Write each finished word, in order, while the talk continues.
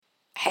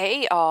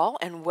Hey, all,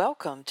 and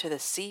welcome to the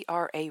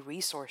CRA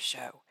Resource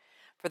Show.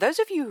 For those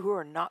of you who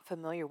are not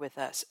familiar with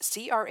us,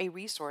 CRA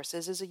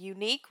Resources is a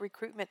unique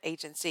recruitment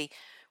agency.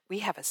 We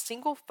have a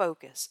single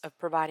focus of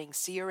providing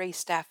CRA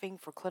staffing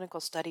for clinical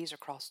studies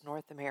across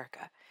North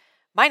America.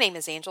 My name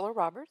is Angela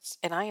Roberts,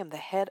 and I am the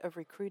head of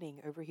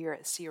recruiting over here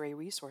at CRA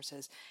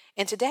Resources.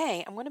 And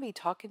today I'm going to be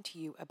talking to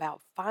you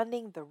about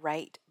finding the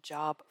right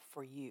job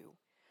for you.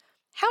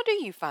 How do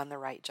you find the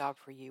right job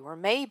for you? Or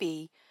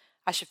maybe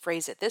I should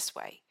phrase it this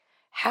way.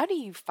 How do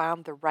you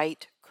find the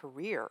right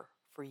career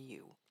for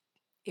you?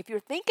 If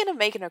you're thinking of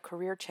making a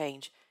career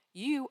change,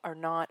 you are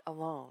not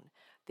alone.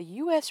 The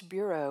U.S.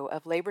 Bureau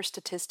of Labor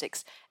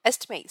Statistics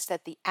estimates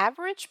that the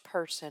average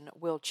person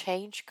will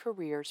change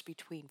careers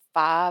between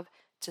 5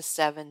 to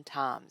 7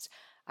 times.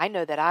 I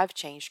know that I've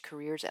changed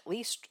careers at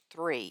least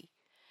 3.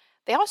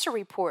 They also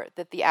report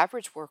that the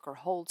average worker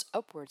holds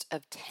upwards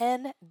of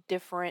 10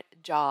 different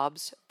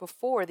jobs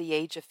before the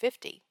age of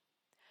 50.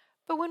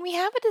 But when we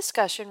have a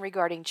discussion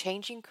regarding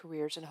changing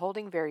careers and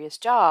holding various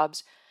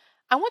jobs,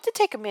 I want to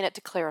take a minute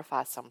to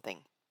clarify something.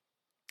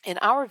 In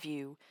our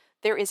view,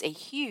 there is a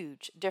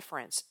huge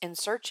difference in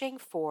searching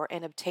for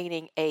and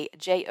obtaining a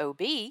job,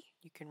 you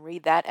can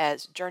read that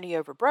as journey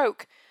over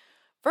broke,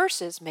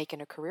 versus making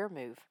a career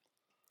move.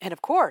 And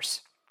of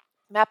course,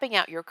 mapping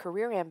out your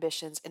career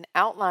ambitions and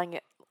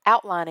outlining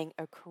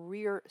a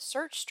career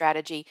search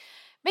strategy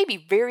may be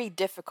very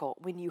difficult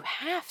when you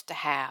have to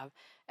have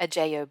a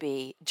job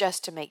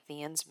just to make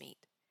the ends meet.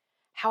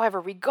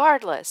 However,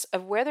 regardless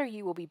of whether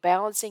you will be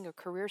balancing a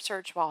career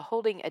search while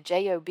holding a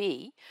job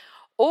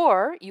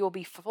or you will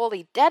be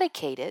fully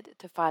dedicated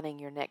to finding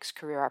your next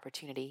career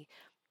opportunity,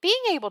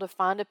 being able to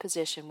find a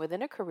position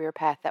within a career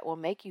path that will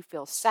make you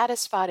feel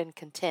satisfied and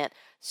content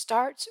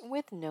starts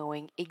with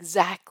knowing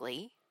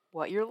exactly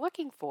what you're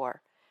looking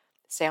for.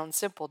 Sounds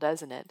simple,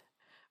 doesn't it?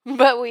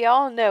 But we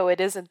all know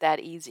it isn't that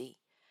easy.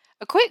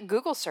 A quick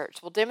Google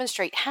search will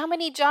demonstrate how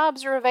many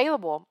jobs are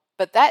available,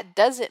 but that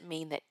doesn't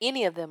mean that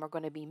any of them are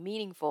going to be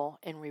meaningful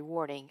and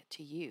rewarding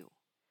to you.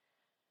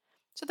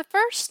 So the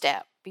first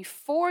step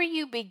before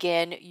you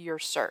begin your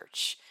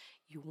search,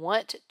 you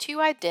want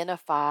to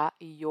identify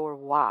your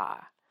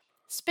why.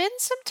 Spend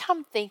some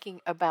time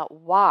thinking about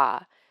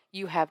why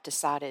you have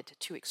decided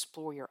to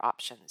explore your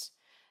options.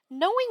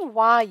 Knowing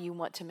why you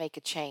want to make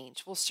a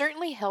change will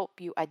certainly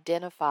help you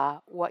identify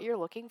what you're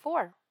looking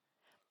for.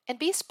 And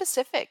be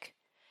specific.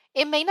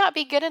 It may not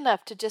be good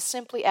enough to just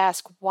simply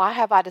ask, why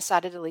have I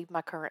decided to leave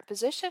my current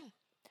position?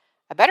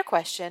 A better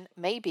question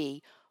may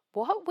be,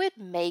 what would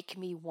make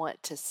me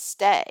want to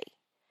stay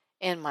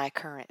in my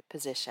current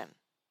position?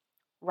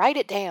 Write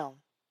it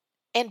down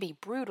and be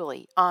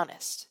brutally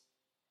honest.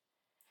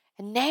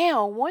 And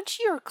now, once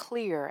you're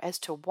clear as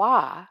to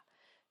why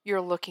you're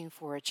looking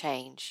for a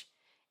change,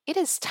 it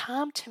is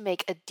time to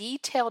make a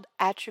detailed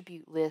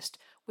attribute list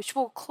which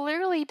will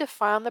clearly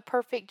define the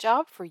perfect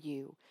job for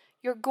you.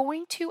 You're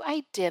going to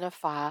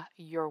identify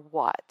your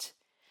what.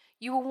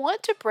 You will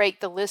want to break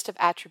the list of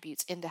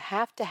attributes into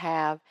have to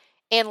have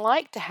and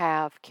like to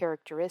have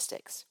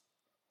characteristics.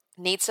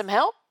 Need some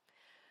help?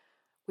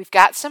 We've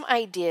got some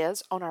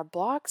ideas on our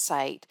blog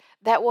site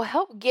that will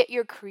help get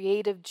your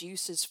creative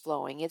juices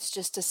flowing. It's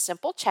just a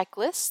simple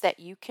checklist that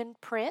you can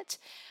print.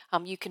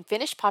 You can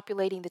finish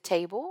populating the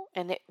table,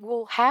 and it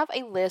will have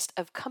a list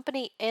of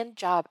company and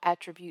job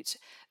attributes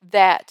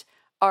that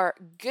are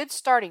good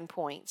starting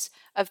points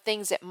of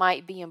things that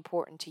might be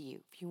important to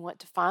you. If you want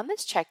to find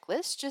this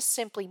checklist, just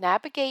simply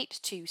navigate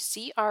to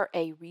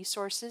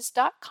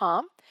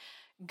craresources.com.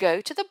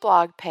 Go to the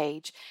blog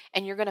page,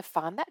 and you're going to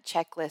find that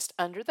checklist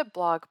under the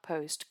blog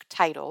post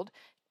titled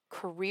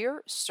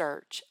Career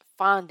Search,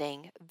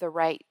 Finding the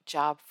Right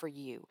Job for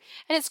You.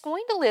 And it's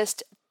going to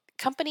list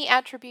company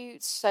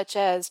attributes such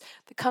as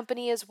the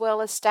company is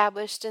well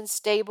established and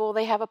stable,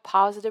 they have a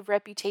positive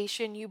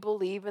reputation, you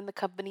believe in the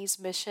company's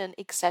mission,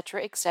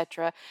 etc.,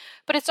 etc.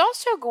 But it's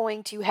also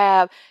going to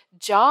have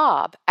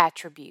job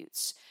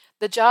attributes.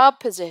 The job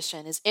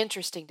position is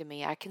interesting to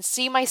me. I can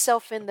see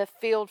myself in the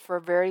field for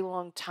a very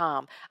long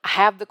time. I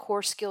have the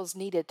core skills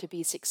needed to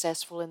be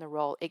successful in the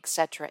role,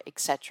 etc.,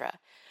 etc.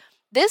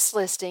 This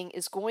listing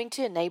is going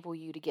to enable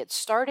you to get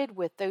started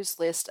with those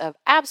lists of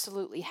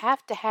absolutely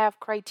have to have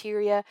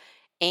criteria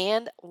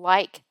and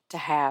like to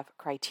have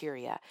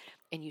criteria.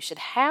 And you should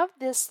have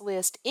this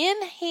list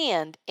in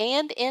hand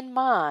and in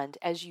mind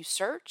as you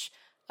search,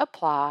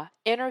 apply,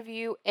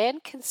 interview,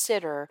 and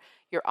consider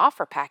your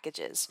offer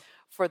packages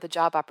for the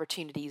job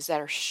opportunities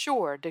that are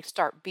sure to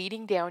start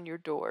beating down your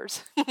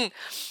doors. And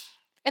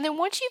then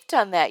once you've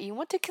done that, you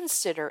want to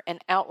consider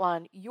and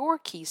outline your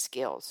key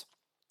skills.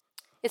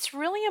 It's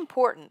really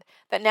important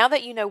that now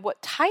that you know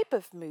what type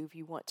of move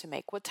you want to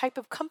make, what type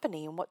of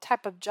company and what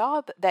type of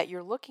job that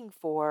you're looking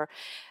for,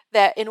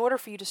 that in order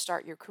for you to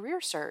start your career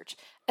search,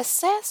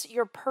 assess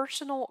your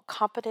personal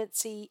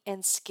competency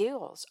and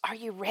skills. Are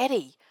you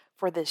ready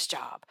for this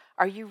job?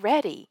 Are you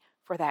ready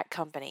for that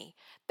company,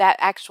 that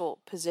actual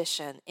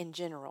position in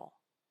general?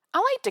 I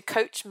like to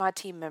coach my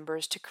team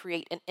members to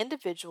create an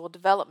individual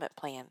development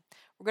plan.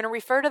 We're going to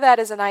refer to that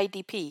as an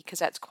IDP because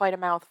that's quite a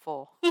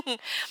mouthful.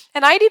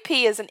 An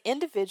IDP is an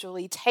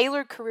individually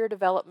tailored career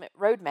development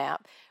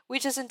roadmap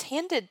which is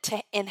intended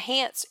to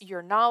enhance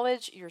your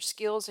knowledge, your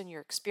skills, and your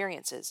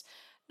experiences.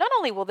 Not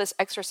only will this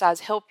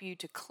exercise help you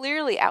to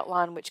clearly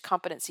outline which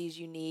competencies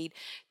you need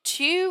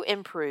to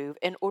improve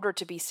in order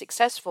to be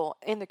successful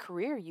in the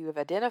career you have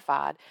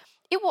identified,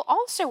 it will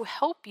also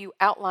help you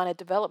outline a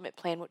development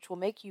plan which will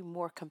make you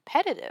more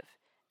competitive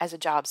as a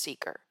job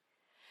seeker.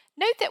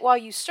 Note that while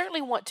you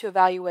certainly want to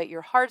evaluate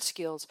your hard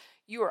skills,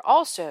 you are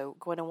also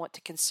going to want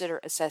to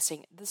consider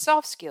assessing the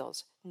soft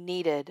skills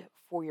needed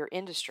for your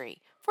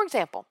industry. For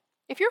example,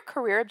 if your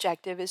career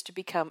objective is to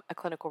become a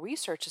clinical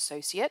research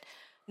associate,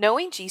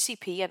 knowing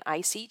GCP and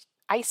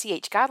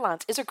ICH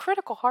guidelines is a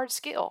critical hard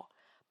skill.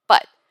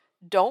 But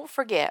don't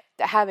forget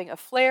that having a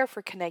flair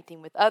for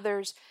connecting with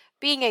others,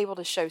 being able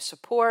to show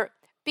support,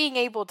 being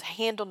able to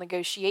handle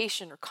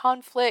negotiation or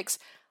conflicts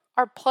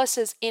are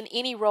pluses in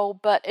any role,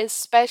 but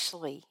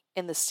especially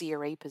in the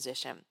CRA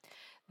position.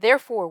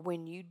 Therefore,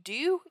 when you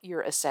do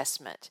your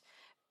assessment,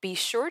 be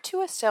sure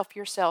to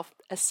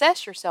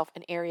assess yourself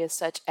in areas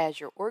such as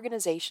your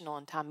organizational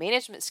and time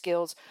management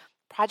skills,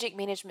 project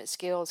management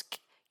skills,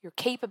 your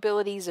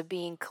capabilities of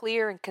being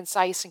clear and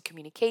concise in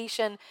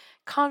communication,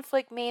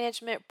 conflict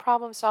management,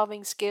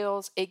 problem-solving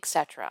skills,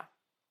 etc.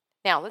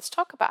 Now, let's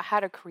talk about how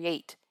to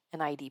create an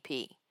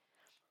IDP.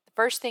 The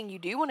first thing you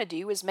do want to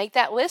do is make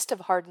that list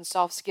of hard and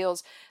soft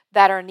skills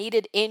that are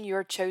needed in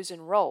your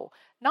chosen role.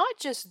 Not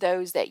just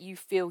those that you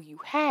feel you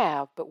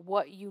have, but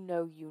what you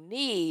know you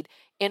need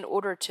in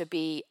order to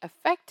be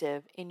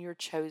effective in your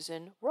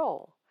chosen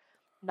role.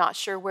 Not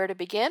sure where to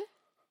begin?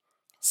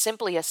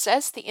 Simply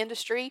assess the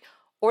industry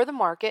or the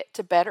market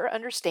to better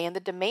understand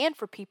the demand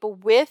for people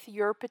with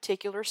your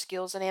particular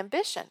skills and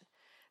ambition.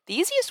 The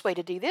easiest way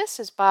to do this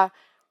is by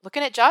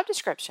looking at job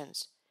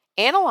descriptions.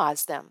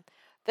 Analyze them.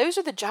 Those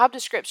are the job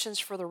descriptions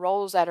for the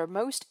roles that are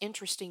most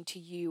interesting to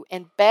you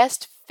and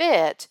best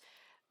fit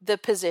the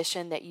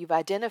position that you've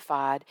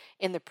identified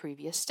in the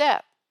previous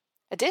step.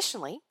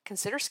 Additionally,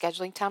 consider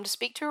scheduling time to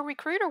speak to a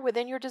recruiter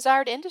within your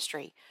desired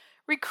industry.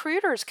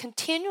 Recruiters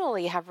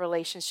continually have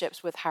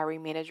relationships with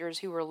hiring managers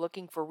who are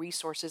looking for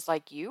resources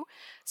like you,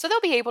 so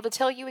they'll be able to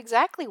tell you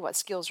exactly what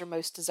skills are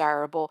most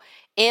desirable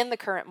in the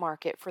current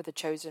market for the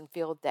chosen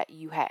field that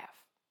you have.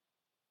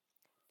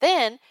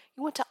 Then,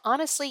 you want to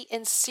honestly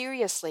and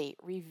seriously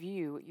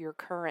review your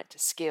current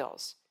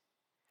skills.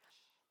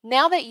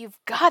 Now that you've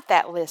got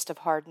that list of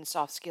hard and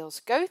soft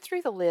skills, go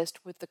through the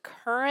list with the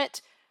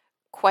current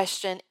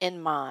question in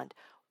mind.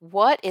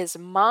 What is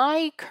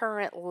my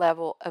current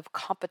level of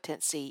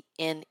competency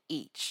in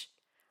each?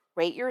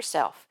 Rate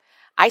yourself.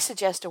 I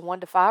suggest a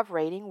 1 to 5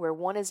 rating where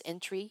 1 is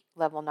entry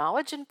level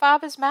knowledge and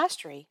 5 is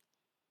mastery.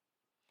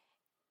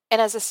 And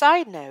as a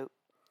side note,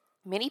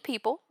 many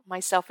people,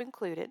 myself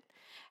included,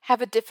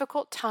 have a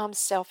difficult time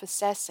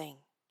self-assessing.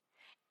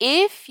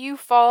 If you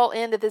fall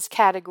into this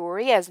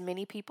category, as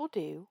many people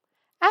do,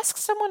 ask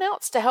someone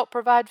else to help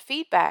provide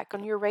feedback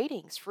on your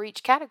ratings for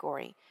each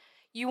category.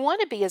 You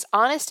want to be as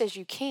honest as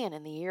you can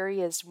in the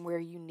areas where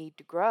you need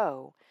to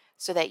grow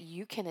so that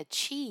you can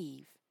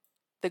achieve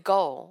the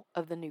goal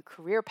of the new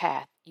career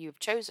path you've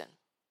chosen.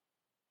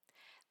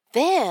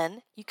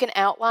 Then you can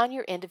outline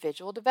your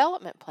individual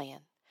development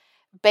plan.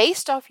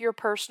 Based off your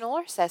personal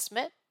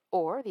assessment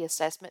or the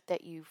assessment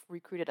that you've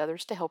recruited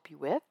others to help you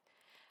with,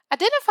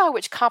 identify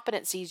which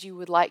competencies you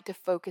would like to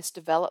focus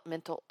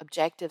developmental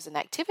objectives and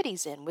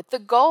activities in with the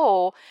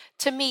goal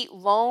to meet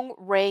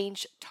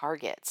long-range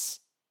targets.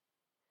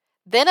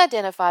 Then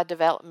identify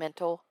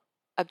developmental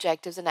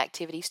objectives and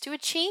activities to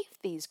achieve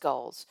these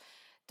goals.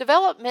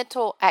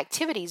 Developmental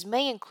activities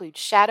may include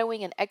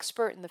shadowing an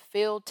expert in the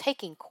field,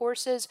 taking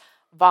courses,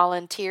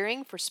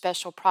 volunteering for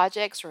special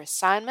projects or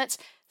assignments,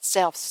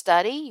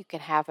 self-study. You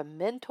can have a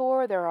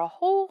mentor. There are a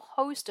whole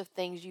host of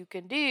things you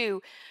can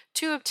do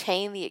to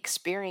obtain the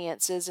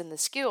experiences and the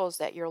skills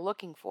that you're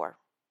looking for.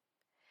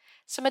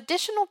 Some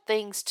additional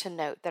things to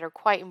note that are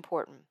quite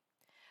important.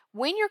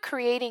 When you're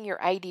creating your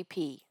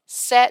IDP,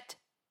 set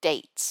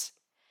dates.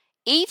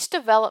 Each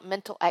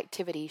developmental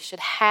activity should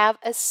have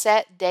a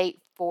set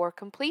date for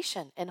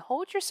completion and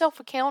hold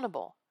yourself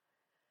accountable.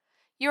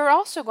 You're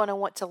also going to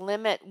want to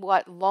limit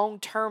what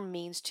long-term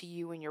means to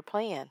you in your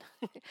plan.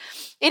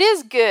 It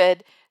is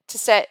good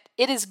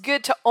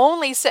to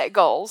only set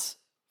goals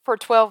for a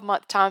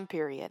 12-month time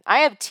period. I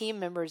have team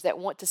members that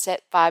want to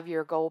set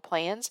 5-year goal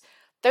plans.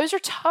 Those are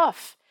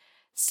tough.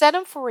 Set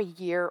them for a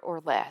year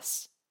or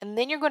less. And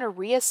then you're going to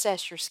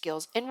reassess your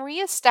skills and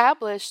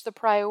reestablish the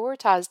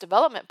prioritized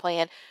development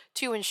plan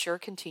to ensure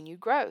continued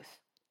growth.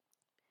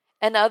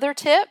 Another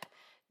tip,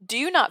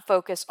 do not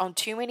focus on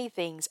too many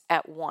things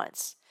at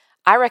once.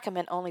 I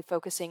recommend only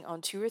focusing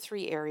on 2 or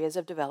 3 areas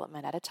of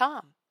development at a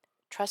time.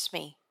 Trust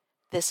me,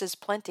 this is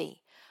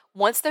plenty.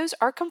 Once those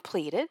are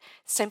completed,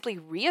 simply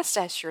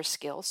reassess your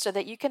skills so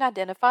that you can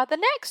identify the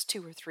next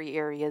 2 or 3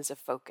 areas of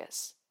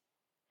focus.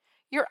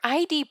 Your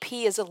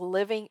IDP is a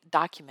living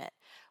document.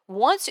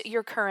 Once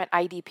your current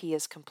IDP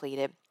is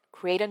completed,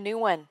 create a new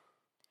one.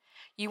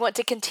 You want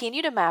to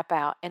continue to map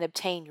out and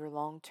obtain your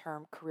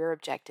long-term career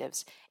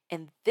objectives.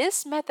 And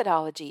this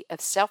methodology of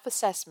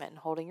self-assessment and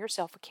holding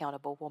yourself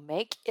accountable will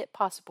make it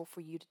possible for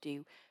you to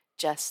do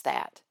just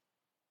that.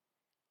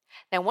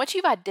 Now, once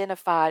you've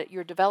identified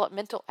your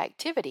developmental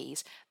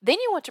activities, then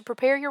you want to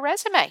prepare your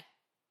resume.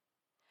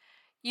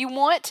 You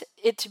want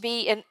it to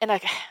be,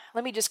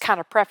 let me just kind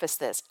of preface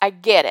this. I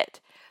get it.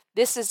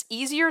 This is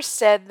easier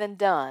said than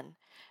done.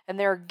 And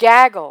there are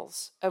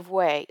gaggles of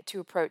way to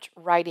approach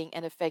writing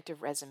an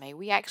effective resume.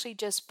 We actually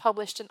just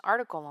published an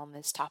article on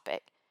this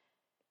topic.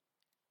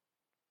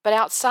 But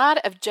outside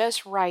of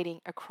just writing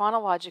a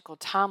chronological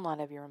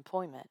timeline of your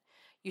employment,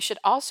 you should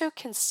also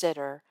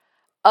consider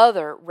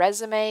other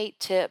resume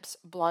tips,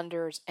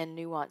 blunders, and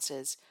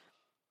nuances.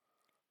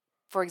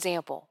 For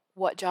example,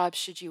 what jobs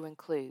should you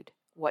include?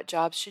 What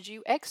jobs should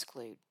you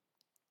exclude?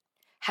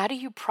 How do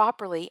you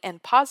properly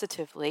and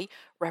positively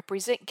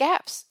represent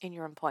gaps in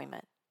your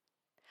employment?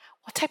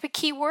 What type of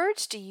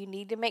keywords do you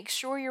need to make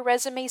sure your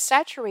resume is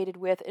saturated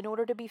with in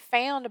order to be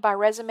found by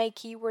resume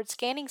keyword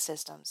scanning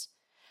systems?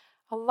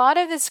 A lot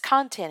of this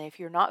content, if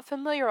you're not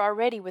familiar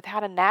already with how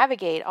to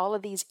navigate all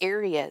of these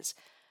areas,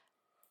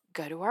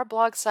 go to our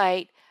blog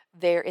site.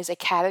 There is a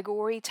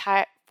category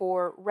type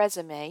for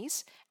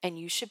resumes, and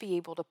you should be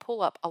able to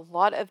pull up a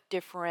lot of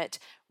different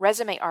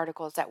resume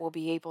articles that will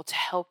be able to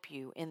help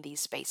you in these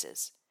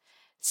spaces.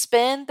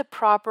 Spend the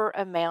proper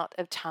amount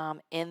of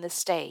time in the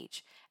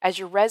stage, as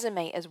your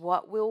resume is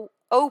what will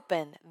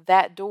open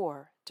that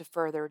door to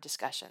further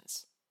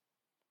discussions.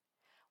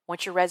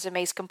 Once your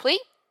resume is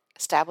complete,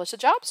 establish a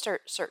job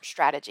search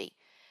strategy.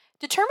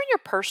 Determine your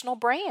personal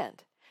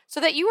brand so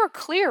that you are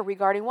clear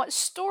regarding what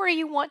story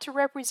you want to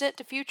represent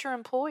to future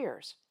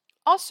employers.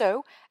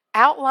 Also,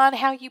 outline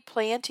how you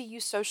plan to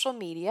use social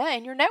media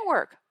and your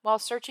network while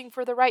searching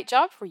for the right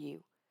job for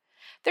you.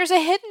 There's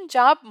a hidden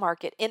job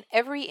market in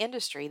every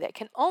industry that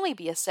can only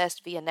be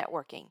assessed via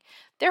networking.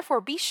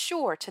 Therefore, be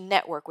sure to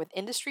network with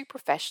industry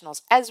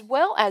professionals as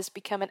well as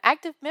become an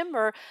active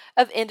member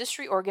of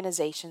industry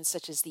organizations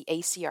such as the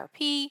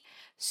ACRP,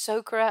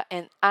 SOCRA,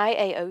 and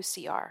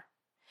IAOCR.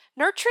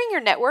 Nurturing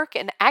your network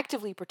and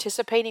actively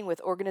participating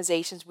with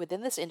organizations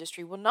within this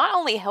industry will not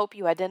only help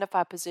you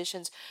identify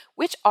positions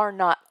which are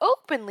not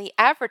openly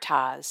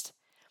advertised,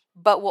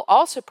 but will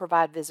also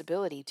provide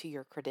visibility to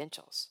your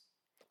credentials.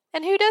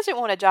 And who doesn't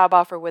want a job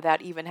offer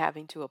without even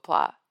having to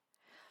apply?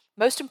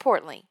 Most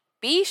importantly,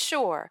 be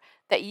sure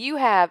that you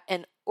have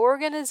an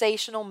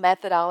organizational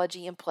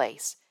methodology in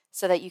place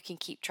so that you can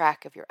keep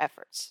track of your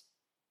efforts.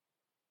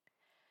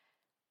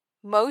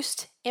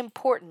 Most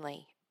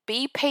importantly,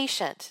 be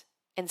patient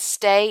and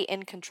stay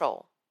in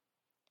control.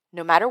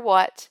 No matter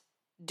what,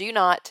 do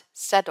not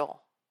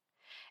settle.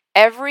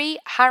 Every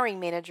hiring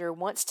manager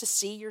wants to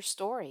see your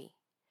story.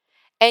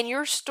 And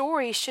your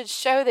story should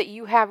show that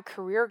you have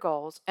career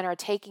goals and are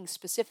taking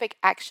specific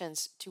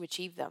actions to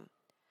achieve them.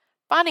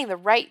 Finding the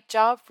right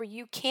job for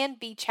you can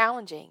be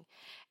challenging.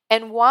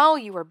 And while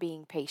you are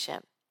being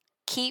patient,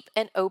 keep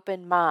an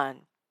open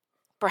mind.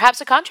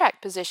 Perhaps a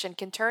contract position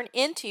can turn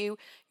into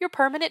your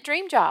permanent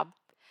dream job.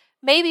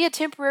 Maybe a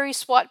temporary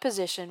SWAT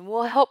position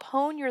will help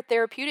hone your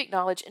therapeutic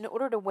knowledge in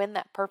order to win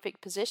that perfect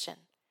position.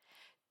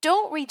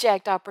 Don't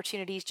reject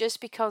opportunities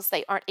just because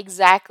they aren't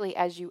exactly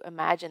as you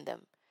imagined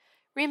them.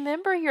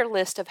 Remember your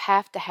list of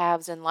have to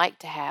haves and like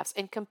to haves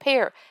and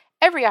compare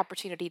every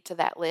opportunity to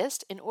that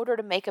list in order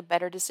to make a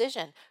better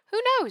decision. Who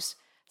knows?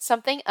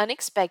 Something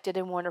unexpected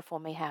and wonderful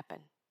may happen.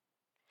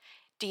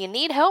 Do you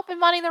need help in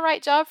finding the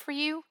right job for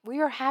you?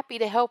 We are happy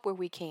to help where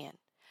we can.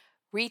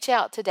 Reach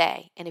out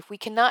today, and if we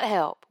cannot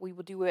help, we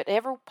will do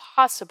whatever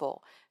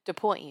possible to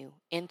point you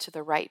into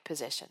the right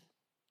position.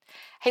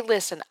 Hey,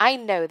 listen, I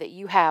know that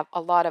you have a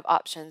lot of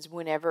options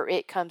whenever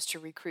it comes to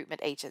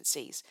recruitment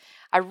agencies.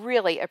 I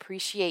really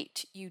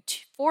appreciate you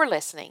for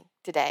listening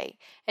today.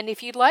 And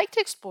if you'd like to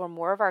explore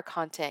more of our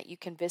content, you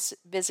can visit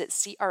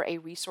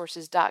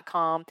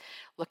craresources.com.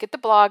 Look at the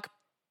blog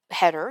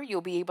header.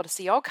 You'll be able to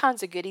see all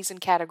kinds of goodies and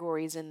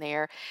categories in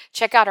there.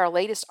 Check out our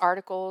latest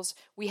articles.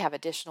 We have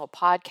additional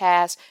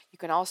podcasts. You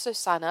can also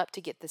sign up to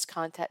get this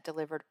content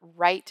delivered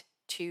right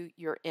to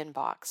your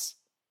inbox.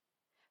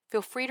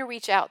 Feel free to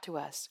reach out to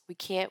us. We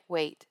can't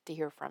wait to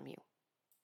hear from you.